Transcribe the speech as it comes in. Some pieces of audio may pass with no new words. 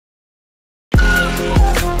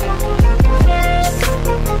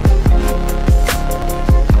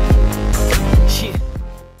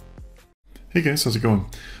Hey guys, how's it going?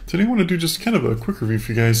 Today I want to do just kind of a quick review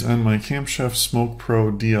for you guys on my Camp Chef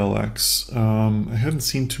SmokePro DLX. I hadn't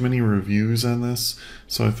seen too many reviews on this,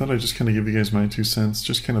 so I thought I'd just kind of give you guys my 2 cents,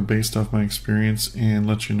 just kind of based off my experience and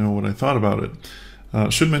let you know what I thought about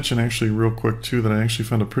it. Should mention actually real quick too that I actually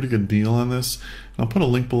found a pretty good deal on this. I'll put a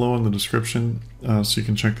link below in the description so you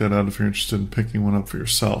can check that out if you're interested in picking one up for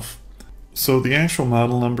yourself. So the actual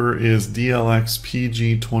model number is DLX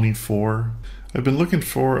PG24. I've been looking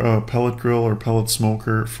for a pellet grill or pellet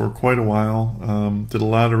smoker for quite a while. Did a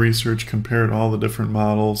lot of research, compared all the different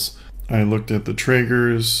models. I looked at the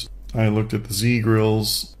Traegers, I looked at the Z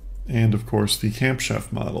grills, and of course the Camp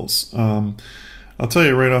Chef models. I'll tell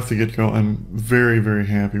you right off the get-go, I'm very, very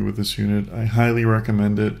happy with this unit. I highly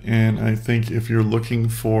recommend it, and I think if you're looking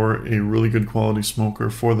for a really good quality smoker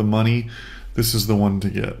for the money, this is the one to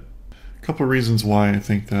get. A couple of reasons why I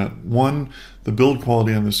think that. One, the build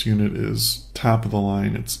quality on this unit is top of the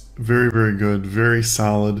line. It's very, very good, very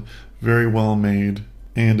solid, very well made,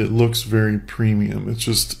 and it looks very premium. It's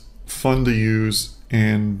just fun to use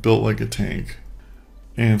and built like a tank.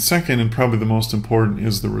 And second, and probably the most important,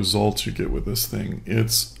 is the results you get with this thing.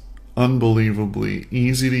 It's unbelievably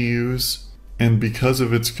easy to use, and because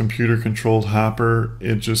of its computer controlled hopper,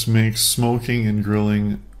 it just makes smoking and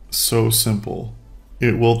grilling so simple.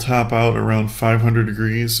 It will top out around 500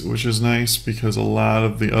 degrees, which is nice because a lot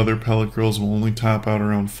of the other pellet grills will only top out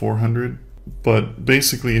around 400. But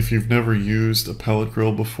basically, if you've never used a pellet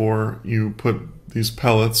grill before, you put these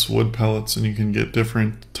pellets, wood pellets, and you can get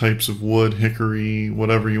different types of wood, hickory,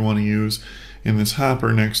 whatever you want to use, in this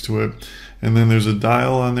hopper next to it. And then there's a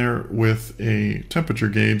dial on there with a temperature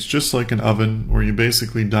gauge, just like an oven, where you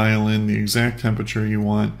basically dial in the exact temperature you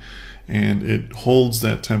want, and it holds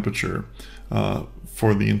that temperature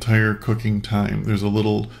for the entire cooking time. There's a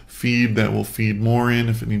little feed that will feed more in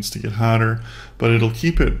if it needs to get hotter, but it'll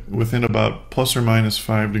keep it within about plus or minus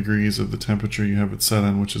 5 degrees of the temperature you have it set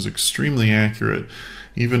on, which is extremely accurate,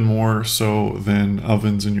 even more so than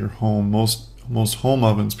ovens in your home. Most home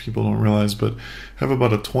ovens, people don't realize, but have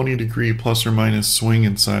about a 20 degree plus or minus swing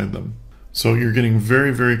inside them. So you're getting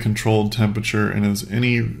very, very controlled temperature, and as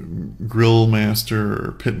any grill master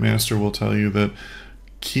or pit master will tell you, that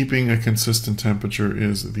keeping a consistent temperature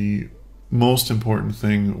is the most important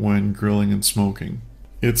thing when grilling and smoking.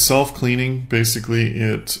 It's self-cleaning. Basically,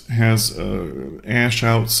 it has a ash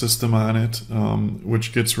out system on it,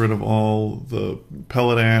 which gets rid of all the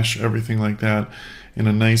pellet ash, everything like that, in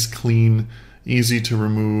a nice, clean, easy to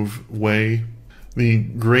remove way. The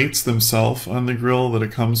grates themselves on the grill that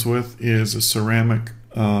it comes with is a ceramic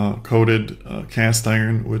coated cast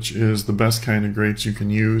iron, which is the best kind of grates you can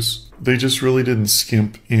use. They just really didn't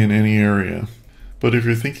skimp in any area. But if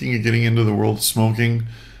you're thinking of getting into the world of smoking,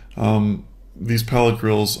 these pellet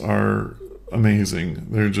grills are amazing.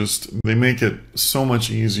 They make it so much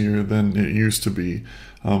easier than it used to be.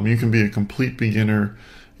 You can be a complete beginner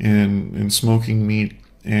in smoking meat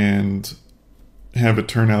and have it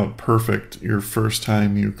turn out perfect your first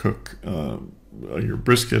time you cook your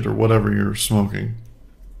brisket or whatever you're smoking.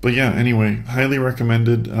 But yeah, anyway, highly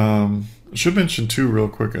recommended. I should mention too real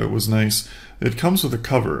quick, it was nice. It comes with a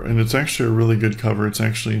cover, and it's actually a really good cover. It's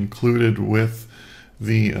actually included with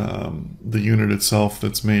the unit itself,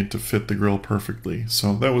 that's made to fit the grill perfectly.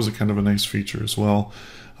 So that was a kind of a nice feature as well.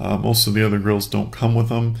 Most of the other grills don't come with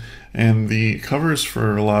them, and the covers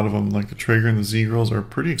for a lot of them, like the Traeger and the Z grills, are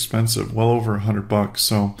pretty expensive, well over $100.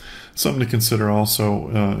 So something to consider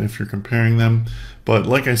also if you're comparing them. But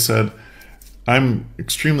like I said, I'm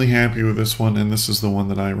extremely happy with this one, and this is the one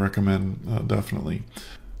that I recommend definitely.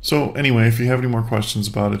 So anyway, if you have any more questions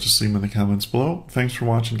about it, just leave them in the comments below. Thanks for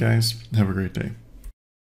watching, guys. Have a great day.